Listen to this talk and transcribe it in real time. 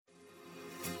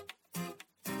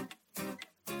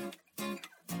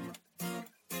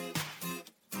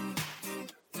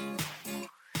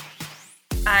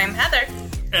I'm Heather.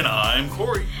 And I'm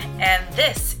Corey. And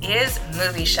this is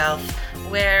Movie Shelf,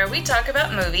 where we talk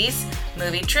about movies,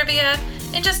 movie trivia,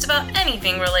 and just about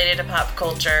anything related to pop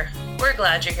culture. We're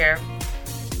glad you're here.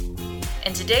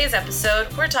 In today's episode,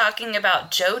 we're talking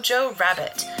about Jojo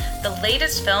Rabbit, the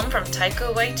latest film from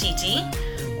Taika Waititi.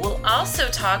 We'll also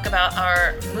talk about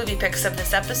our movie picks of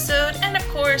this episode, and of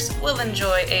course, we'll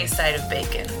enjoy a side of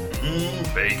bacon.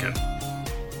 Bacon.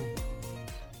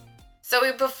 So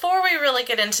before we really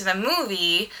get into the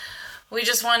movie, we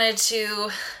just wanted to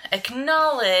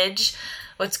acknowledge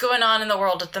what's going on in the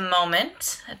world at the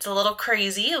moment. It's a little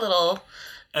crazy, a little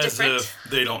different. As if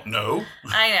they don't know.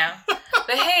 I know.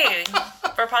 But hey,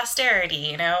 for posterity,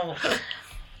 you know,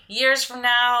 years from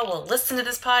now, we'll listen to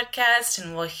this podcast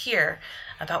and we'll hear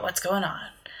about what's going on.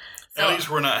 So, at least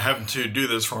we're not having to do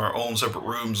this from our own separate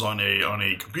rooms on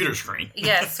a computer screen.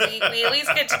 Yes, we at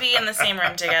least get to be in the same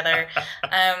room together.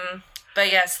 But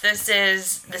yes, this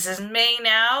is May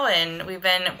now, and we've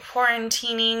been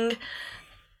quarantining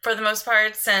for the most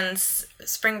part since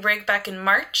spring break back in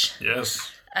March.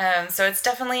 Yes. So it's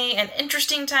definitely an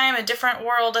interesting time, a different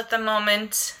world at the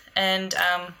moment, and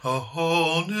a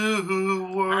whole new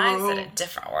world. I said a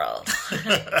different world.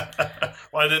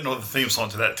 Well, I didn't know the theme song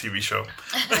to that TV show.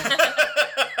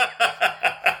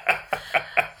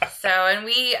 And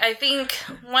I think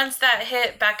once that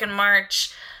hit back in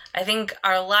March, I think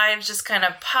our lives just kind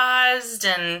of paused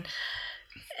and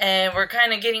we're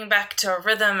kind of getting back to a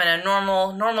rhythm and a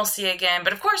normalcy again.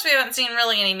 But of course, we haven't seen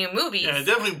really any new movies. Yeah, it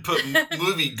definitely put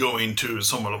movie going to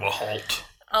somewhat of a halt.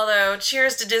 Although,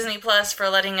 cheers to Disney Plus for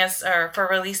for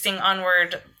releasing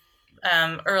Onward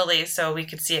early so we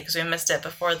could see it because we missed it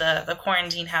before the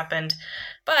quarantine happened.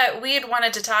 But we had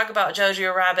wanted to talk about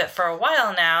Jojo Rabbit for a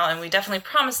while now, and we definitely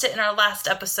promised it in our last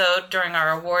episode during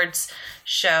our awards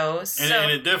show.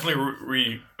 And it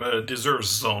definitely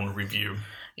deserves its own review.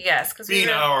 Yes, because being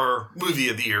our movie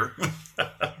of the year.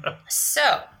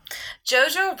 So,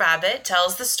 Jojo Rabbit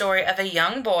tells the story of a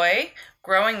young boy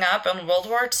growing up in World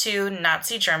War II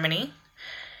Nazi Germany.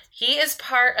 He is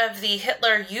part of the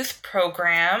Hitler Youth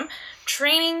Program,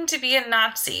 training to be a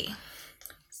Nazi.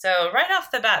 So, right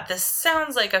off the bat, this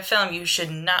sounds like a film you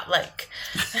should not like.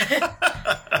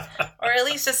 Or at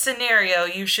least a scenario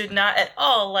you should not at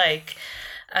all like.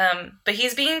 But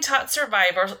he's being taught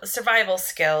survival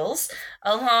skills,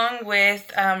 along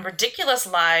with ridiculous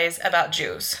lies about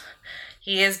Jews.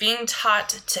 He is being taught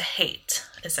to hate,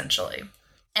 essentially.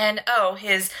 And,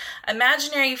 his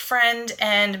imaginary friend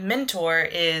and mentor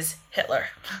is Hitler.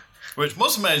 Which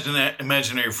most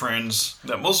imaginary friends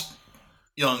that most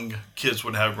young kids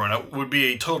would have growing up would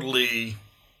be a totally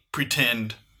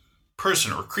pretend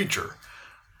person or creature.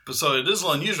 But so it is a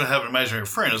little unusual to have an imaginary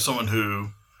friend as someone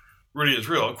who really is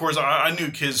real. Of course, I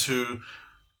knew kids who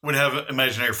would have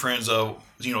imaginary friends of,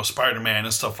 Spider-Man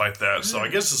and stuff like that. So I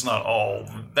guess it's not all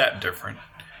that different.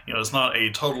 It's not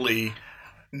a totally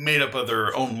made up of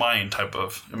their own mind type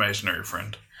of imaginary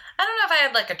friend. I don't know if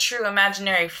I had, a true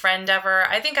imaginary friend ever.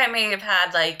 I think I may have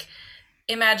had,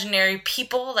 imaginary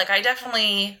people. I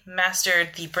definitely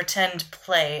mastered the pretend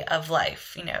play of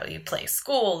life. You play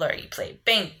school or you play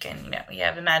bank and, you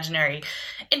have imaginary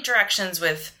interactions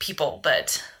with people,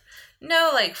 but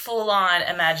no, full-on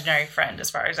imaginary friend as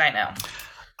far as I know.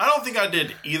 I don't think I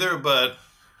did either, but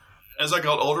as I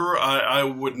got older, I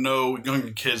would know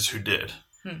younger kids who did.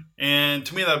 And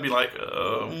to me, that'd be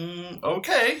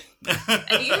okay.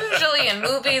 And usually in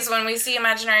movies, when we see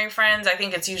imaginary friends, I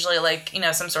think it's usually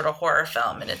some sort of horror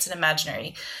film, and it's an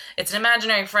imaginary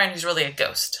friend who's really a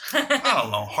ghost. I don't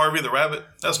know. Harvey the Rabbit?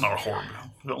 That's not a horror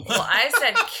film. Well, I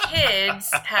said kids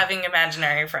having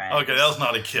imaginary friends. Okay, that's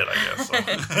not a kid, I guess.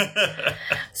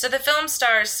 So the film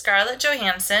stars Scarlett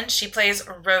Johansson. She plays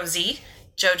Rosie,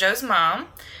 Jojo's mom.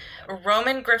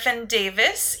 Roman Griffin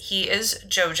Davis, he is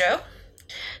Jojo.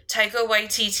 Taika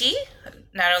Waititi,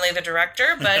 not only the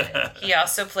director, but he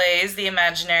also plays the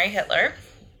imaginary Hitler.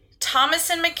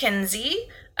 Thomasin McKenzie,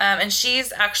 and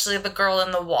she's actually the girl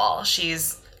in the wall.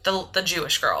 She's the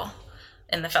Jewish girl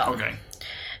in the film. Okay.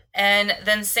 And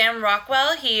then Sam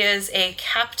Rockwell, he is a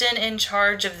captain in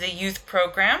charge of the youth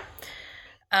program.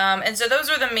 And so those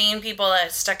were the main people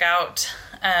that stuck out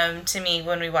to me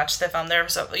when we watched the film.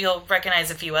 So you'll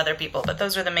recognize a few other people, but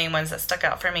those were the main ones that stuck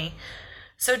out for me.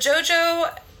 So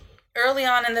Jojo, early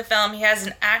on in the film, he has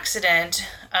an accident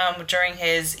during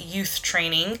his youth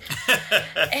training.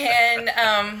 And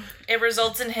it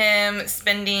results in him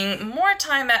spending more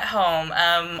time at home,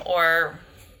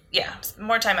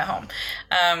 more time at home.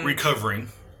 Recovering.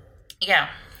 Yeah.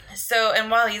 So,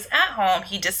 and while he's at home,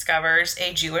 he discovers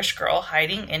a Jewish girl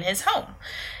hiding in his home.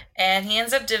 and he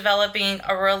ends up developing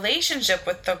a relationship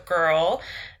with the girl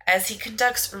as he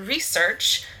conducts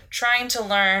research trying to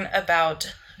learn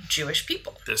about Jewish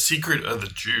people. The secret of the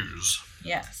Jews.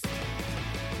 Yes.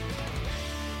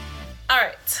 All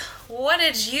right. What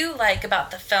did you like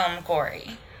about the film,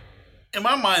 Corey? In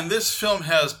my mind, this film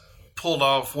has pulled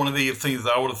off one of the things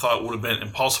that I would have thought would have been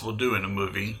impossible to do in a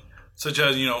movie. Such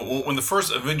as, when the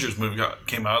first Avengers movie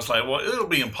came out, it's like, well, it'll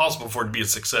be impossible for it to be a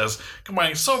success,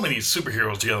 combining so many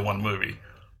superheroes together in one movie.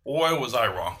 Boy, was I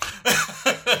wrong.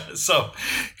 So,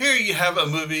 here you have a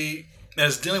movie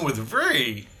that's dealing with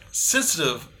very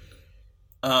sensitive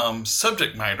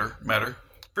subject matter,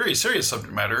 very serious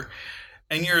subject matter,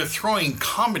 and you're throwing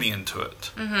comedy into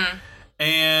it. Mm-hmm.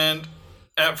 And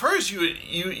at first,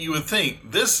 you would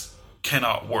think this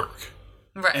cannot work,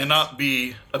 right, and not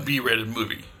be a B-rated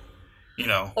movie,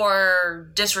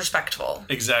 or disrespectful.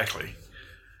 Exactly,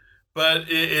 but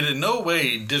it in no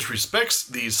way disrespects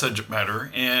the subject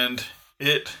matter, and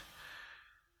it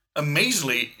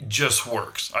amazingly just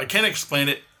works. I can't explain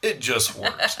it. It just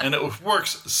works, and it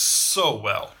works so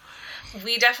well.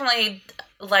 We definitely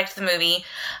liked the movie,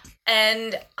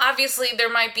 and obviously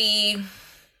there might be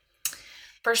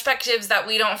perspectives that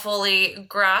we don't fully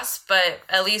grasp, but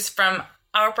at least from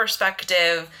our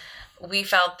perspective, we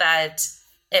felt that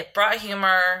it brought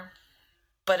humor,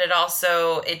 but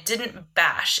it didn't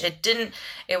bash.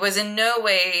 It was in no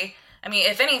way, I mean,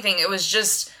 if anything, it was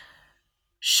just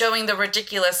showing the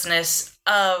ridiculousness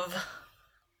of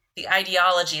the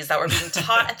ideologies that were being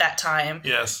taught at that time.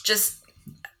 Yes. Just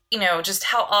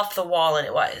how off the wall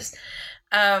it was.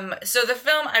 So the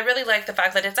film, I really like the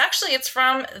fact that it's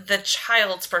from the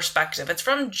child's perspective. It's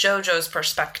from JoJo's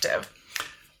perspective.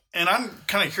 And I'm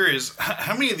kind of curious,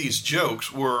 how many of these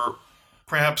jokes were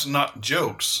perhaps not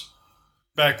jokes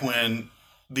back when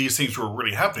these things were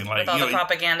really happening? Like, with all the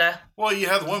propaganda. Well, you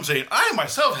have the woman saying, I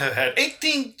myself have had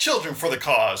 18 children for the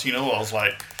cause. I was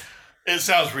like, it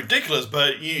sounds ridiculous,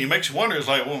 but it makes you wonder. It's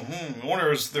like, well, I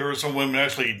wonder if there were some women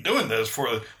actually doing this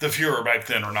for the Fuhrer back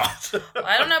then or not. Well,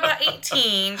 I don't know about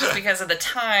 18, just because of the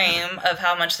time of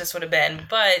how much this would have been.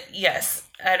 But yes,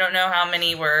 I don't know how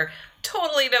many were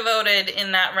totally devoted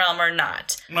in that realm or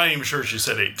not. I'm not even sure she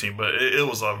said 18, but it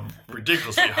was a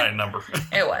ridiculously high number.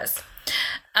 It was.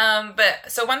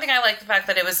 So one thing I like the fact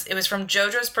that it was from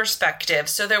JoJo's perspective.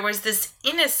 So there was this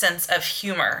innocence of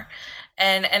humor.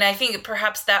 And I think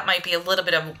perhaps that might be a little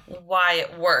bit of why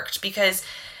it worked, because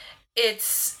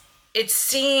it's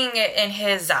seeing it in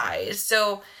his eyes.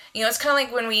 So, it's kind of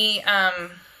like when we...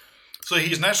 So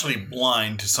he's naturally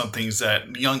blind to some things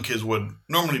that young kids would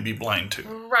normally be blind to.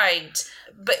 Right.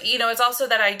 But, it's also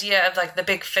that idea of like the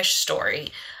big fish story.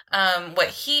 What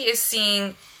he is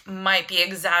seeing might be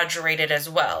exaggerated as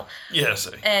well. Yes.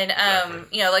 And,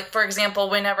 exactly. Like, for example,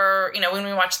 whenever, when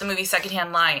we watch the movie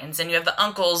Secondhand Lions and you have the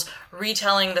uncles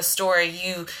retelling the story,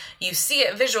 you see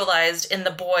it visualized in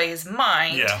the boy's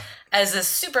mind as a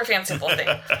super fanciful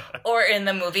thing. Or in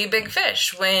the movie Big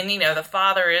Fish, when, the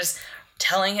father is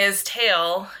telling his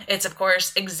tale, it's of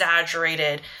course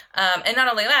exaggerated. And not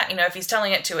only that, if he's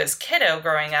telling it to his kiddo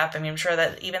growing up, I'm sure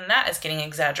that even that is getting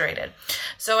exaggerated.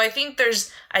 So I think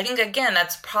again,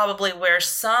 that's probably where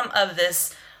some of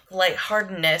this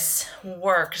lightheartedness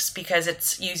works, because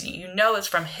it's it's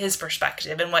from his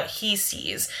perspective and what he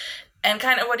sees and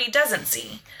kind of what he doesn't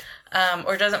see,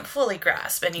 or doesn't fully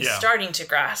grasp, and he's starting to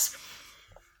grasp.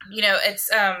 It's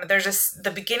there's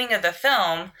the beginning of the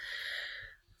film.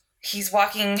 He's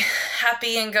walking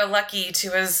happy and go lucky to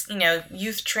his,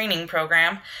 youth training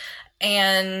program,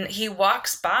 and he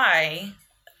walks by,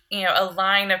 a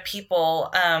line of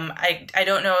people. I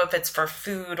don't know if it's for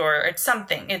food or it's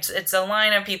something. It's a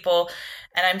line of people,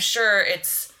 and I'm sure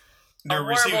they're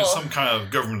receiving some kind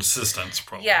of government assistance,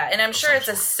 probably. Yeah, and I'm sure it's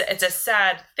a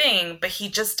sad thing, but he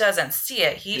just doesn't see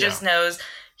it. He just knows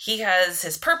he has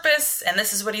his purpose, and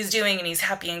this is what he's doing, and he's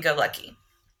happy and go lucky.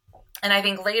 And I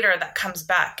think later that comes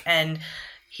back, and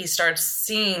he starts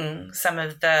seeing some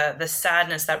of the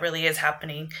sadness that really is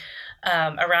happening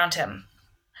around him.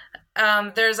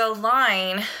 There's a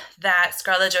line that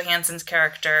Scarlett Johansson's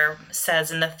character says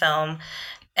in the film,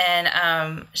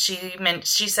 and she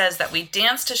says that we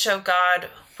dance to show God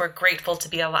we're grateful to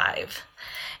be alive.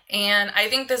 And I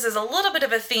think this is a little bit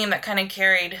of a theme that kind of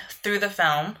carried through the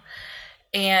film.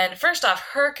 And first off,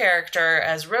 her character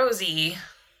as Rosie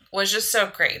was just so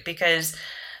great, because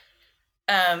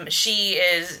she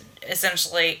is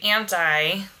essentially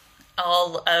anti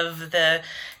all of the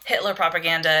Hitler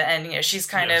propaganda, and she's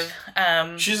kind of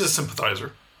she's a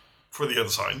sympathizer for the other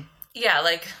side. Yeah,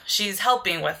 like she's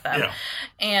helping with them. Yeah.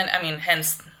 And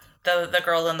hence the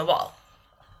girl in the wall.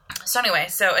 So anyway,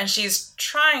 and she's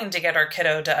trying to get our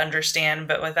kiddo to understand,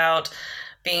 but without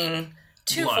being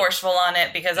too forceful on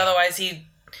it, because otherwise he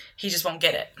just won't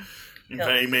get it.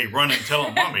 He may run and tell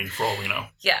him mommy, for all we know.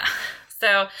 Yeah.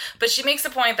 So, but she makes the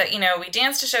point that, we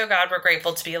dance to show God we're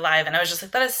grateful to be alive. And I was just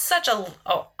like, that is such a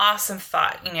awesome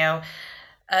thought,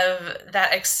 of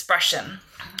that expression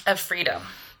of freedom.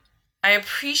 I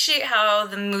appreciate how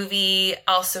the movie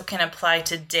also can apply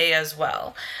today as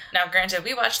well. Now, granted,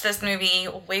 we watched this movie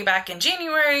way back in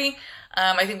January.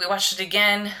 I think we watched it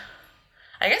again.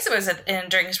 I guess it was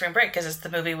during spring break, because it's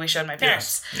the movie we showed my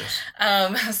parents. Yes.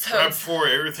 So right before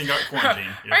everything got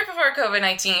quarantined. Right before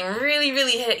COVID-19 really,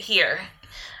 really hit here.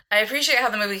 I appreciate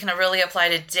how the movie can really apply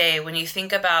today when you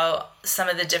think about some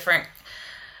of the different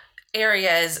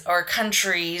areas or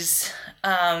countries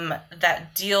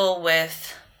that deal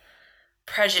with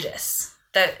prejudice.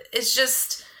 That it's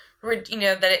just,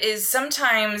 that it is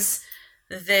sometimes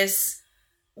this...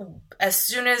 As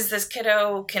soon as this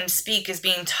kiddo can speak, is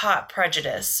being taught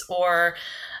prejudice, or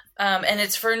and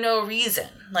it's for no reason.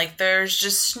 Like, there's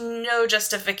just no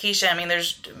justification. I mean,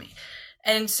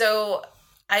 and so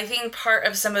I think part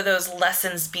of some of those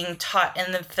lessons being taught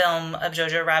in the film of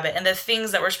Jojo Rabbit, and the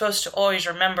things that we're supposed to always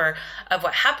remember of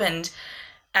what happened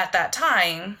at that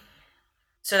time,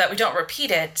 so that we don't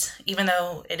repeat it, even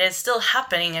though it is still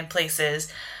happening in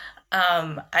places.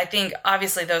 I think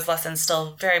obviously those lessons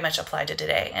still very much apply to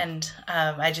today. And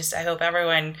I hope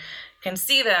everyone can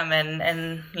see them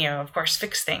and of course,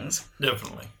 fix things.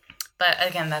 Definitely. But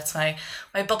again, that's my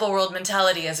bubble world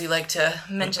mentality, as you like to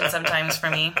mention sometimes for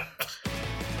me.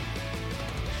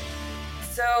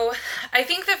 So I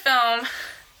think the film,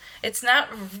 it's not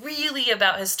really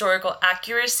about historical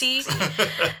accuracy.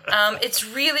 It's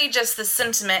really just the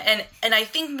sentiment. And I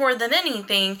think more than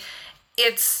anything,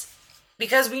 it's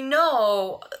because we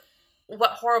know what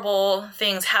horrible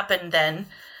things happened then.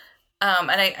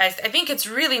 And I think it's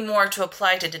really more to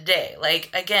apply to today. Like,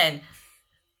 again,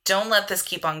 don't let this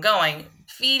keep on going.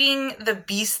 Feeding the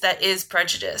beast that is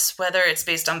prejudice, whether it's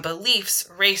based on beliefs,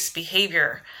 race,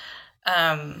 behavior,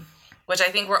 which I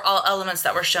think were all elements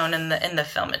that were shown in the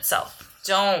film itself.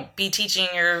 Don't be teaching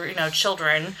your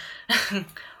children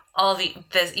all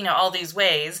these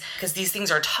ways, because these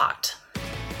things are taught.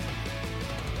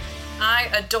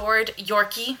 I adored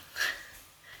Yorkie,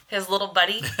 his little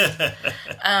buddy.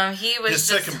 He was his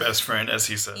second best friend, as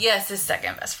he said. Yes, his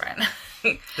second best friend.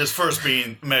 His first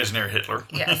being imaginary Hitler.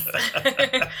 Yes.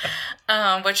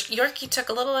 Which Yorkie took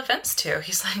a little offense to.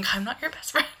 He's like, I'm not your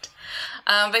best friend.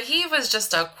 But he was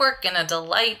just a quirk and a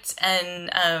delight,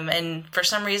 and for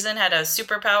some reason had a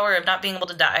superpower of not being able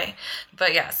to die.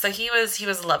 But yeah, so he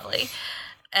was lovely.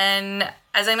 And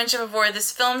as I mentioned before,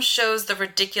 this film shows the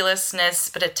ridiculousness,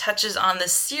 but it touches on the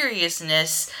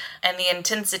seriousness and the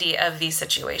intensity of these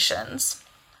situations.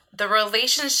 The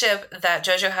relationship that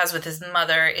Jojo has with his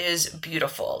mother is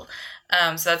beautiful.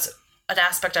 So that's an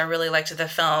aspect I really liked of the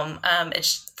film.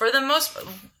 It's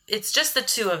just the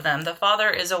two of them. The father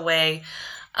is away.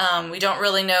 We don't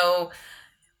really know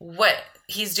what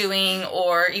he's doing,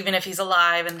 or even if he's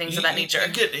alive, and things of that nature.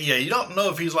 You don't know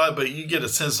if he's alive, but you get a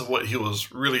sense of what he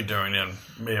was really doing and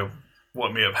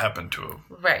what may have happened to him.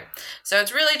 Right. So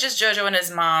it's really just Jojo and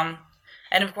his mom.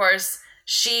 And of course,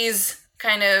 she's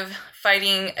kind of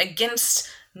fighting against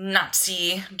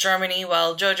Nazi Germany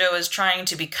while Jojo is trying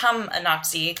to become a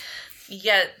Nazi.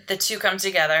 Yet the two come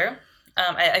together.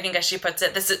 I think, as she puts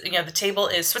it, this is, the table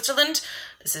is Switzerland.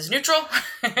 This is neutral.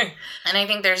 And I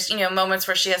think there's, moments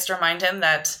where she has to remind him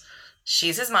that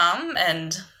she's his mom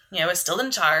and, is still in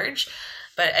charge.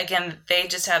 But again, they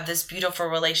just have this beautiful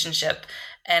relationship.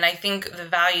 And I think the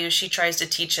values she tries to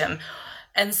teach him,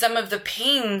 and some of the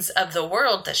pains of the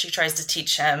world that she tries to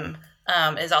teach him,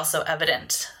 is also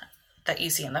evident that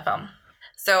you see in the film.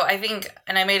 So I think,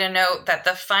 and I made a note that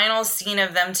the final scene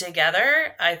of them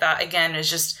together, I thought, again, is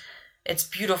just, it's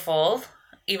beautiful,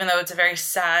 even though it's a very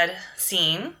sad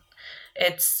scene.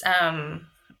 It's,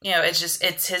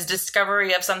 it's his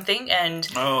discovery of something, and...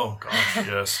 Oh, gosh,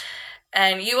 yes.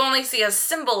 And you only see a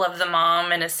symbol of the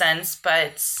mom, in a sense,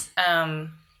 but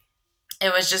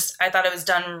it was just, I thought it was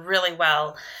done really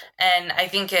well. And I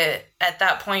think it, at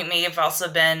that point, may have also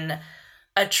been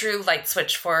a true light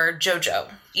switch for Jojo,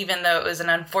 even though it was an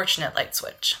unfortunate light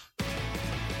switch.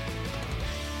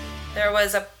 There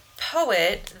was a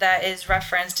poet that is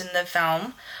referenced in the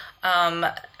film.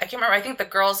 I can't remember. I think the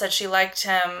girl said she liked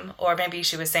him, or maybe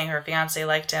she was saying her fiance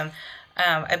liked him.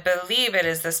 I believe it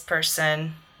is this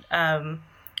person,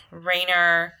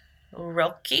 Rainer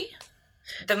Rilke.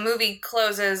 The movie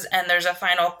closes and there's a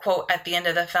final quote at the end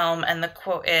of the film, and the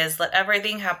quote is, "Let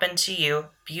everything happen to you,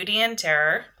 beauty and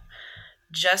terror.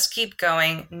 Just keep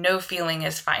going. No feeling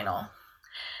is final.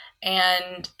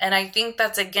 And I think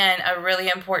that's, again, a really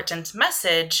important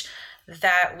message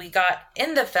that we got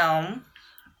in the film,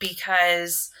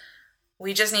 because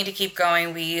we just need to keep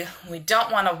going. We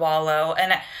don't want to wallow.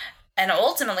 And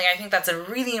ultimately, I think that's a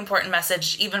really important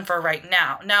message even for right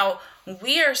now. Now,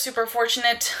 we are super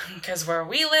fortunate because where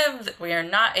we live, we are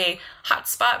not a hot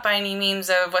spot by any means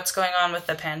of what's going on with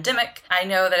the pandemic. I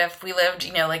know that if we lived,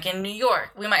 like in New York,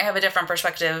 we might have a different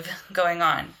perspective going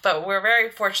on. But we're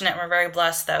very fortunate, we're very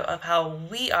blessed of how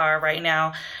we are right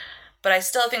now. But I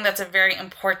still think that's a very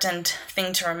important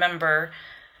thing to remember,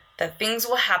 that things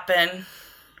will happen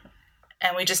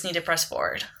and we just need to press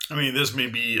forward. I mean, this may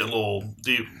be a little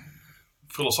deep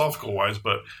philosophical wise,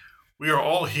 but we are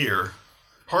all here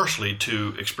partially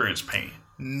to experience pain.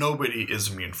 Nobody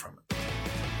is immune from it.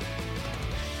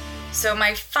 So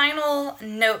my final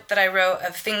note that I wrote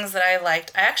of things that I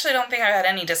liked, I actually don't think I had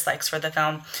any dislikes for the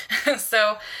film.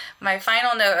 So my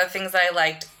final note of things that I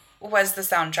liked was the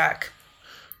soundtrack.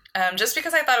 Just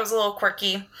because I thought it was a little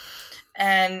quirky.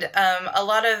 And a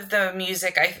lot of the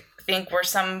music, I think, were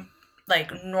some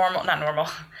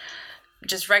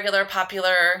just regular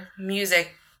popular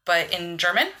music, but in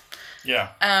German. Yeah.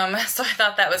 So I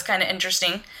thought that was kind of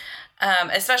interesting.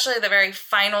 Especially the very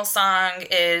final song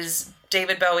is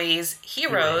David Bowie's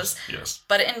Heroes, yes,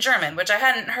 but in German, which I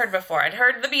hadn't heard before. I'd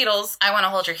heard the Beatles, I Want to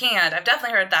Hold Your Hand. I've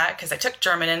definitely heard that because I took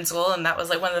German in school, and that was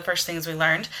one of the first things we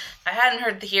learned. I hadn't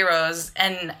heard the Heroes,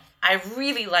 and I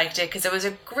really liked it because it was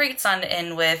a great song to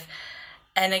end with.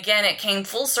 And again, it came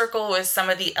full circle with some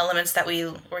of the elements that we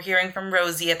were hearing from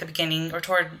Rosie at the beginning, or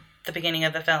toward the beginning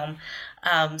of the film.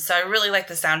 So I really liked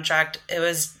the soundtrack. It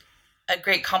was a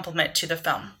great compliment to the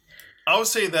film. I would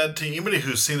say that to anybody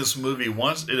who's seen this movie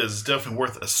once, it is definitely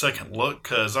worth a second look,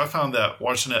 because I found that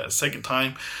watching it a second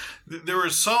time, there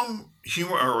was some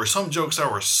humor or some jokes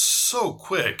that were so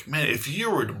quick. Man, if you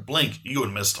were to blink, you would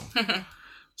have missed them.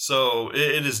 So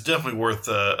it is definitely worth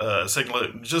a second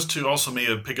look, just to also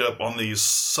maybe pick up on these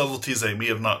subtleties that you may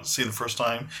have not seen the first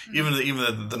time, even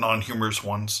the non-humorous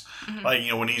ones.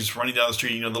 Like, when he's running down the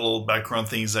street, the little background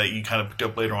things that you kind of picked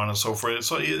up later on and so forth.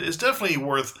 So it's definitely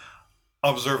worth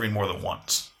observing more than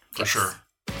once, for sure.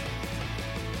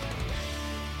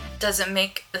 Does it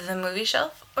make the movie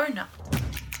shelf or not?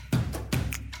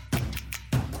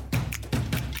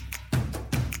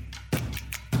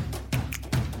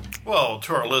 Well,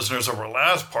 to our listeners of our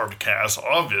last podcast,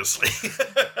 obviously.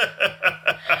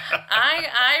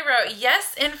 I wrote,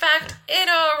 yes, in fact, it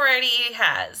already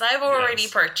has. I've already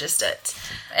purchased it.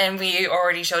 And we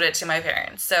already showed it to my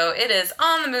parents. So it is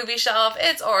on the movie shelf.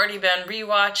 It's already been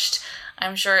rewatched.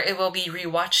 I'm sure it will be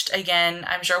rewatched again.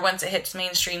 I'm sure once it hits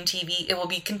mainstream TV, it will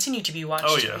continue to be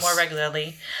watched more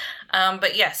regularly.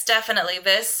 But yes, definitely,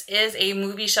 this is a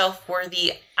movie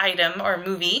shelf-worthy item or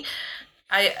movie.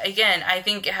 I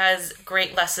think it has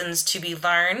great lessons to be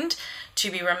learned, to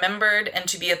be remembered, and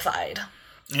to be applied.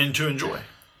 And to enjoy.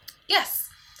 Yes.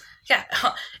 Yeah.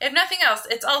 If nothing else,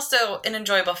 it's also an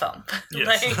enjoyable film.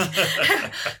 Yes.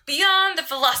 Beyond the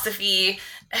philosophy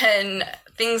and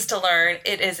things to learn,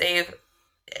 it is a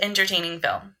entertaining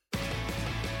film.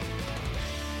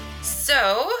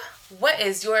 So, what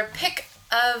is your pick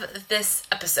of this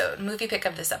episode? Movie pick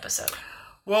of this episode?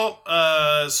 Well,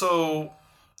 so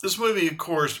this movie, of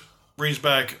course, brings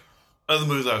back other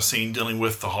movies I've seen dealing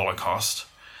with the Holocaust.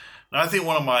 And I think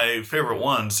one of my favorite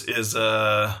ones is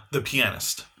The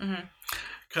Pianist.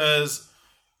 Because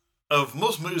of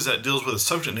most movies that deals with a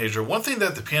subject nature, one thing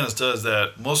that The Pianist does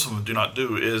that most of them do not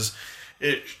do is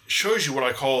it shows you what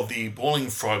I call the bowling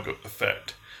frog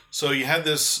effect. So you have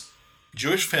this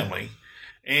Jewish family,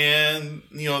 and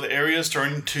the area is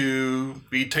starting to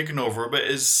be taken over, but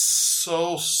it's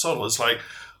so subtle. It's like,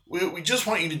 we just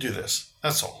want you to do this.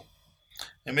 That's all.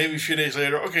 And maybe a few days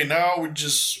later, okay, now we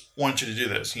just want you to do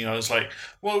this. It's like,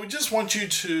 well, we just want you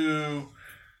to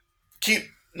keep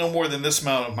no more than this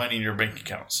amount of money in your bank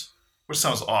accounts. Which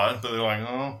sounds odd, but they're like,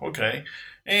 oh, okay.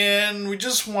 And we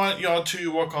just want y'all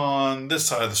to walk on this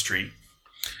side of the street.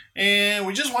 And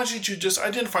we just want you to just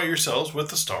identify yourselves with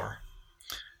the star.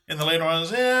 And then later on,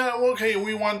 okay,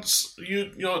 we want you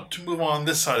to move on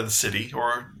this side of the city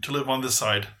or to live on this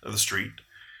side of the street.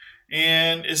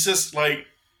 And it's just like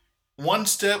one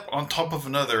step on top of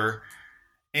another,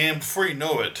 and before you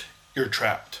know it, you're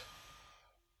trapped.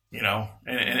 And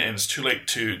it's too late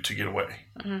to get away.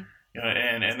 And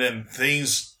then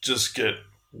things just get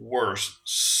worse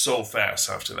so fast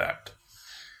after that.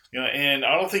 And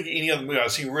I don't think any other movie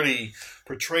I've seen really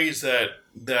portrays that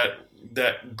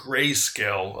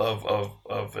grayscale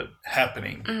of it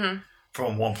happening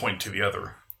from one point to the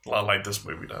other, a lot like this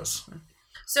movie does.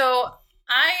 So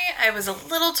I was a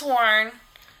little torn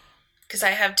because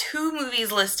I have 2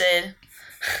 movies listed.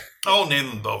 Oh, name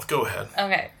them both. Go ahead.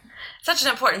 Okay. Such an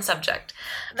important subject.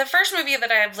 The first movie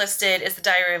that I have listed is The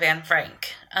Diary of Anne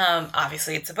Frank.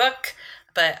 Obviously, it's a book,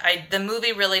 but the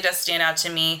movie really does stand out to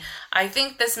me. I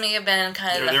think this may have been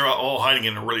kind of... They're all hiding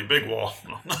in a really big wall.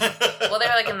 Well,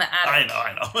 they're like in the attic.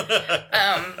 I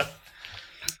know.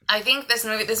 I think this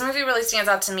movie really stands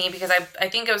out to me because I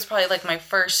think it was probably like my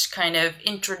first kind of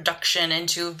introduction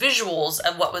into visuals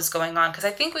of what was going on, because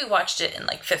I think we watched it in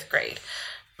like 5th grade.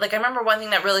 Like, I remember one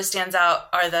thing that really stands out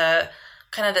are the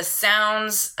kind of the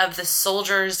sounds of the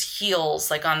soldiers'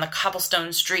 heels, like on the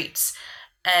cobblestone streets,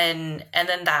 and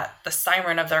then the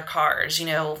siren of their cars, you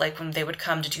know, like when they would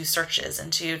come to do searches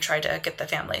and to try to get the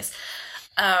families.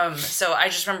 So I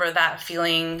just remember that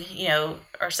feeling, you know,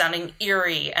 or sounding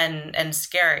eerie and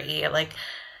scary. Like,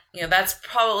 you know, that's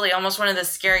probably almost one of the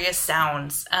scariest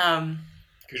sounds.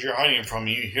 Because you're hiding from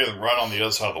you hear them right on the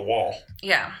other side of the wall.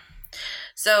 Yeah.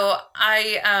 So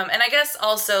and I guess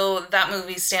also that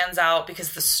movie stands out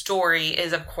because the story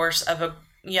is, of course, of a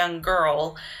young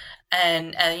girl.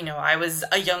 And you know, I was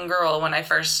a young girl when I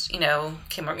first,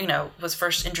 was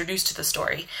first introduced to the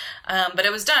story. But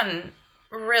it was done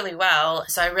really well.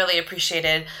 So I really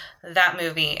appreciated that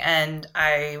movie, and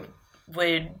I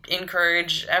would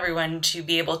encourage everyone to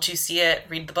be able to see it,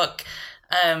 read the book,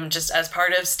 just as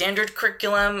part of standard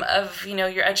curriculum of, you know,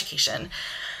 your education.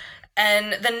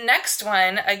 And the next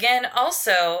one, again,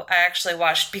 also I actually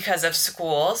watched because of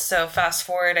school. So fast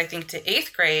forward, I think, to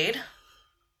 8th grade.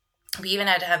 We even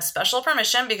had to have special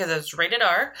permission because it was rated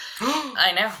R.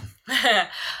 I know.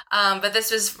 But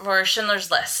this was for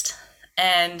Schindler's List.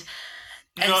 And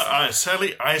you know,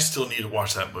 sadly, I still need to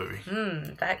watch that movie.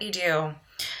 That you do.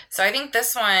 So I think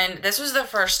this was the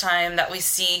first time that we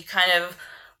see kind of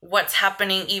what's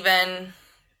happening even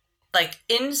like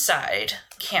inside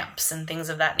camps and things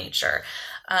of that nature.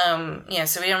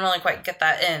 So we don't really quite get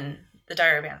that in The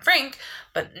Diary of Anne Frank,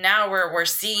 but now we're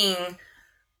seeing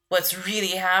what's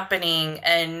really happening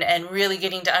and really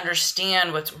getting to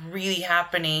understand what's really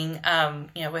happening,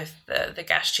 with the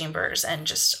gas chambers and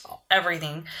just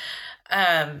everything.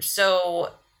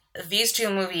 So these 2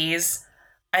 movies,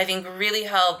 I think, really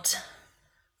helped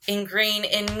ingrain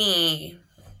in me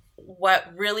what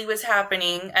really was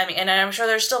happening. I mean, and I'm sure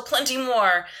there's still plenty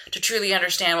more to truly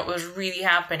understand what was really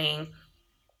happening.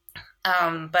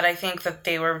 But I think that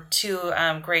they were 2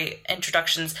 great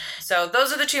introductions. So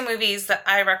those are the 2 movies that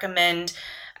I recommend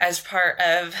as part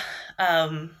of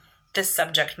this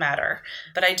subject matter.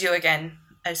 But I do, again,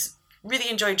 I really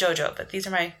enjoy JoJo, but these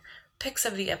are my picks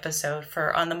of the episode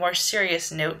for on the more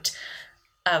serious note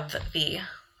of the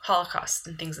Holocaust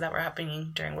and things that were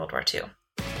happening during World War II.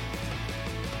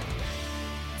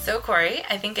 So, Corey,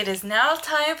 I think it is now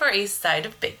time for a side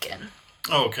of bacon.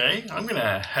 Okay, I'm going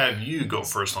to have you go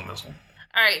first on this one.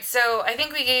 All right, so I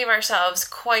think we gave ourselves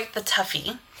quite the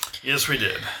toughie. Yes, we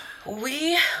did.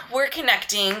 We were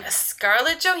connecting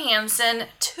Scarlett Johansson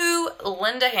to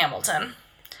Linda Hamilton.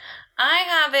 I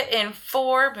have it in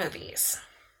 4 movies.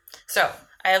 So,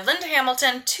 I have Linda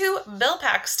Hamilton to Bill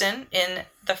Paxton in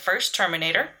the first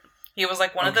Terminator. He was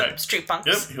like one of the street punks.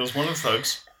 Yep, he was one of the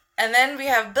thugs. And then we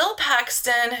have Bill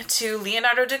Paxton to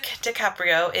Leonardo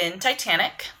DiCaprio in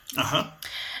Titanic. Uh-huh.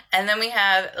 And then we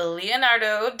have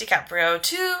Leonardo DiCaprio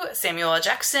to Samuel L.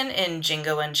 Jackson in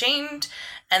Django Unchained.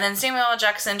 And then Samuel L.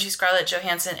 Jackson to Scarlett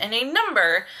Johansson in a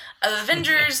number of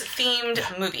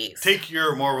Avengers-themed movies. Take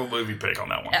your Marvel movie pick on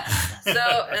that one. Yes.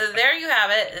 So there you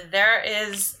have it.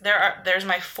 There's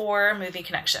my 4 movie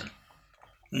connection.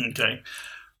 Okay.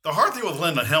 The hard thing with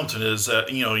Linda Hamilton is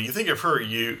that, you think of her,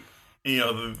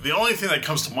 the only thing that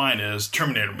comes to mind is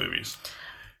Terminator movies.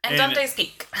 And Dante's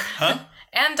Peak. Huh?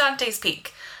 And Dante's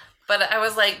Peak. But I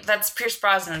was like, that's Pierce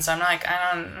Brosnan, so I'm like,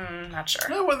 I'm not sure.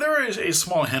 No, well, there is a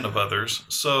small hint of others.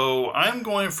 So I'm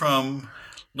going from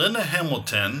Linda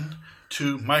Hamilton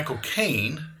to Michael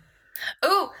Caine.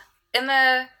 Ooh, in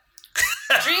the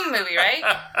Dream movie, right?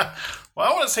 Well,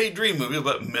 I want to say Dream movie,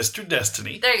 but Mr.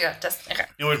 Destiny. There you go. Okay.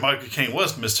 In which Michael Caine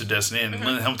was Mr. Destiny, and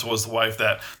Linda Hamilton was the wife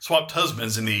that swapped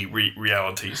husbands in the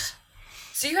realities.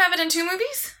 So you have it in 2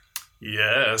 movies?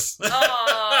 Yes.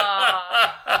 Aww.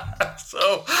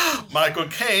 So, Michael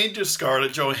Caine to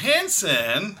Scarlett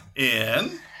Johansson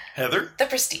in Heather? The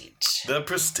Prestige. The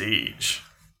Prestige.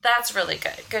 That's really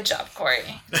good. Good job,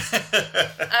 Corey.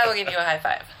 I will give you a high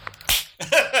 5.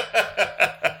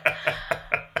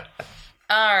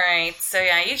 All right. So,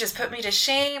 yeah, you just put me to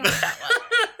shame with that one.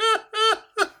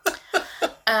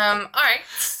 All right.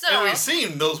 So, and we've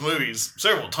seen those movies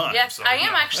several times. Yes, so, I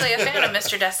am actually a fan of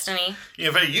Mr. Destiny.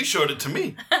 In fact, you showed it to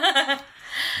me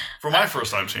for my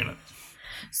first time seeing it.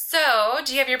 So,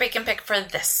 do you have your bacon pick for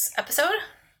this episode?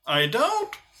 I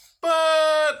don't,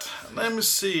 but let me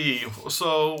see.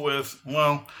 So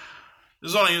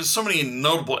there's only so many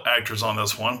notable actors on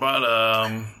this one, but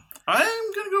I'm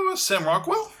going to go with Sam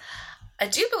Rockwell. I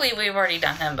do believe we've already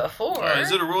done him before.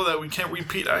 Is it a rule that we can't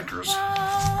repeat actors?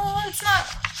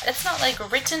 It's not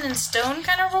like written in stone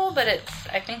kind of rule, but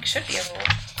I think should be a rule.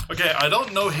 Okay, I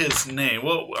don't know his name.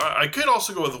 Well, I could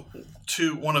also go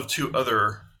with one of two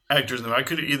other actors. I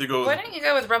could either go. Why don't you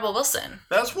go with Rebel Wilson?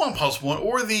 That's one possible one,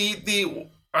 or the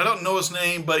I don't know his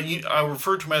name, but I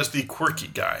refer to him as the quirky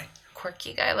guy.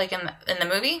 Quirky guy, like in the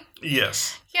movie?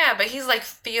 Yes. Yeah, but he's like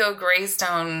Theo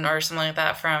Greystone or something like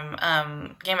that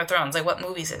from Game of Thrones. Like, what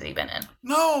movies has he been in?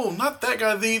 No, not that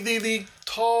guy. The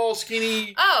tall,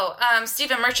 skinny. Oh,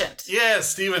 Stephen Merchant. Yes,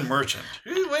 Stephen Merchant.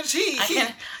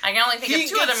 I can only think of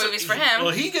two other movies for him.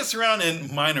 Well, he gets around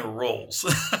in minor roles.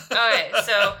 Okay,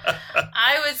 so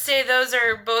I would say those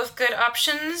are both good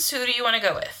options. Who do you want to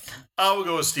go with? I will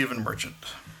go with Stephen Merchant.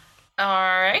 All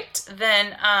right,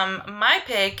 then my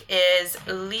pick is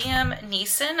Liam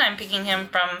Neeson. I'm picking him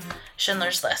from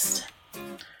Schindler's List.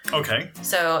 Okay.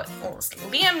 So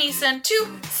Liam Neeson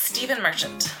to Stephen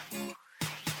Merchant.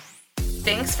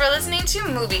 Thanks for listening to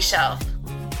Movie Shelf.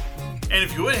 And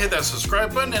if you would, hit that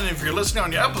subscribe button, and if you're listening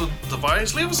on your Apple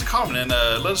device, leave us a comment and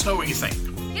let us know what you think.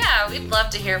 Yeah, we'd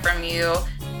love to hear from you.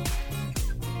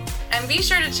 And be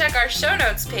sure to check our show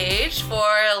notes page for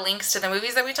links to the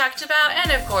movies that we talked about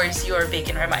and, of course, your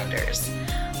bacon reminders.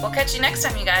 We'll catch you next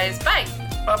time, you guys. Bye.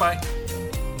 Bye-bye.